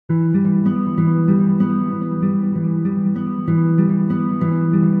Hello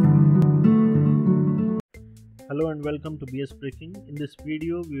and welcome to BS Breaking. In this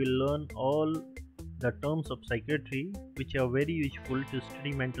video, we will learn all the terms of psychiatry which are very useful to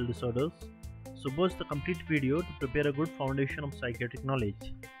study mental disorders. So watch the complete video to prepare a good foundation of psychiatric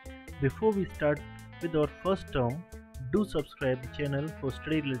knowledge. Before we start with our first term, do subscribe the channel for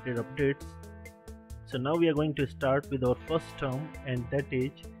study related updates. So now we are going to start with our first term, and that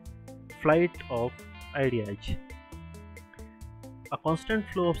is flight of ideas. A constant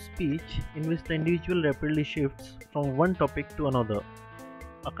flow of speech in which the individual rapidly shifts from one topic to another.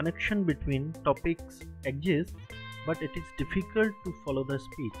 A connection between topics exists, but it is difficult to follow the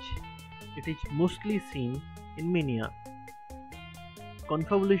speech. It is mostly seen in mania.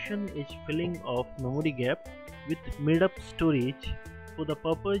 Confabulation is filling of memory gap with made-up storage for the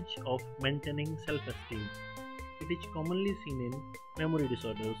purpose of maintaining self-esteem. It is commonly seen in memory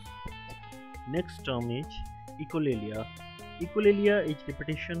disorders. Next term is echolalia. Echolalia is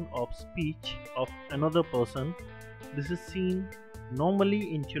repetition of speech of another person. This is seen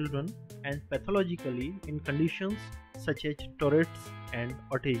normally in children and pathologically in conditions such as Tourette's and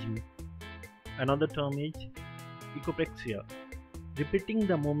autism. Another term is echopraxia. Repeating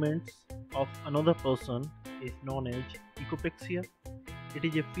the movements of another person is known as echopraxia. It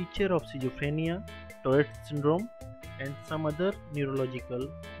is a feature of schizophrenia, Tourette's syndrome, and some other neurological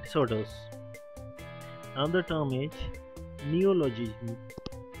disorders. Another term is neologism.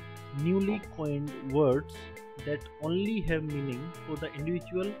 Newly coined words that only have meaning for the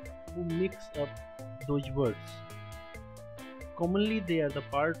individual who makes up those words. Commonly they are the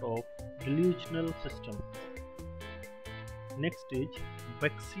part of delusional system. Next is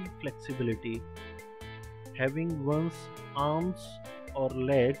flexi-flexibility. Having one's arms or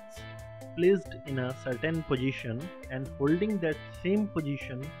legs placed in a certain position and holding that same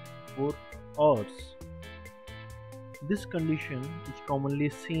position for hours. This condition is commonly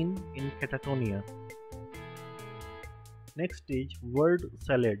seen in catatonia. Next is word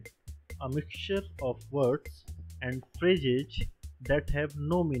salad, a mixture of words and phrases that have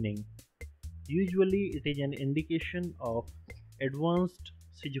no meaning. Usually it is an indication of advanced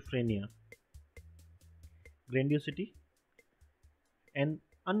schizophrenia. Grandiosity, an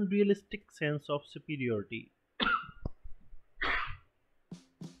unrealistic sense of superiority.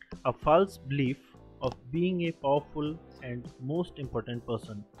 A false belief of being a powerful and most important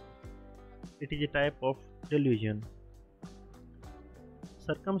person. It is a type of delusion.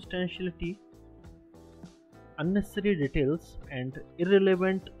 Circumstantiality, unnecessary details and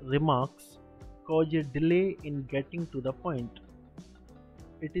irrelevant remarks cause a delay in getting to the point.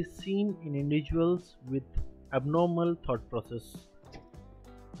 It is seen in individuals with abnormal thought process.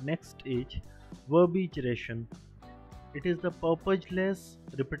 Next is verbigeration. It is the purposeless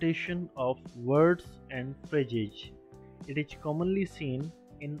repetition of words and phrases. It is commonly seen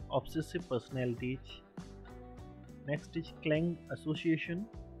in obsessive personalities. Next is CLANG association.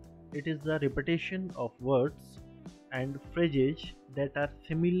 It is the repetition of words and phrases that are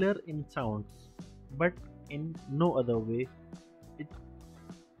similar in sounds but in no other way.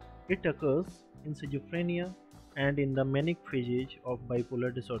 It occurs in schizophrenia and in the manic phases of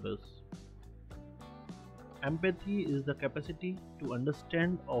bipolar disorders. Empathy is the capacity to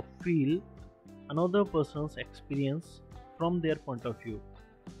understand or feel another person's experience from their point of view.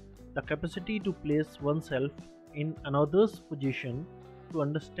 The capacity to place oneself in another's position to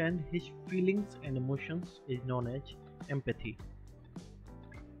understand his feelings and emotions is known as empathy.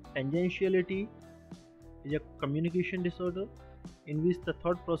 Tangentiality is a communication disorder in which the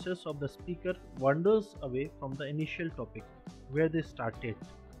thought process of the speaker wanders away from the initial topic where they started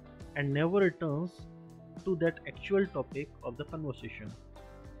and never returns to that actual topic of the conversation.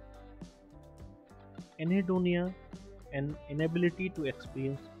 Anhedonia, an inability to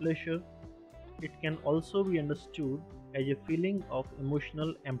experience pleasure. It can also be understood as a feeling of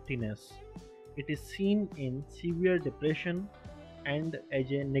emotional emptiness. It is seen in severe depression and as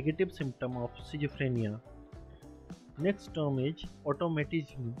a negative symptom of schizophrenia. Next term is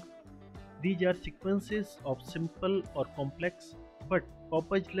automatism. These are sequences of simple or complex but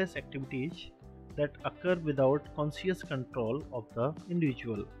purposeless activities that occur without conscious control of the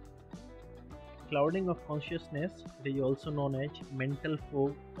individual. Clouding of consciousness, it is also known as mental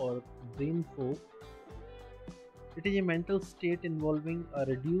fog or brain fog. It is a mental state involving a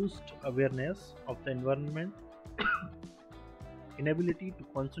reduced awareness of the environment, inability to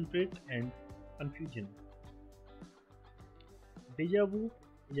concentrate, and confusion. Deja vu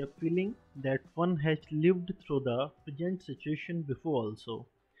is a feeling that one has lived through the present situation before also.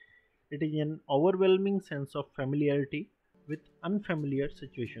 It is an overwhelming sense of familiarity with unfamiliar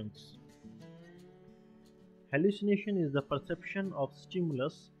situations. Hallucination is the perception of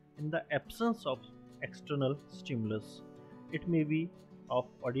stimulus in the absence of external stimulus. It may be of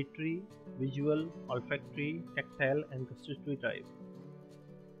auditory, visual, olfactory, tactile, and gustatory type.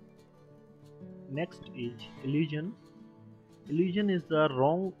 Next is illusion. Illusion is the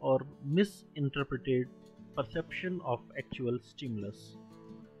wrong or misinterpreted perception of actual stimulus.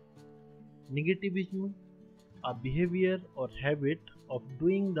 Negativism, a behavior or habit of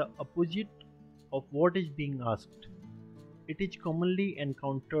doing the opposite of what is being asked. It is commonly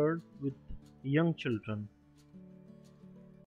encountered with young children.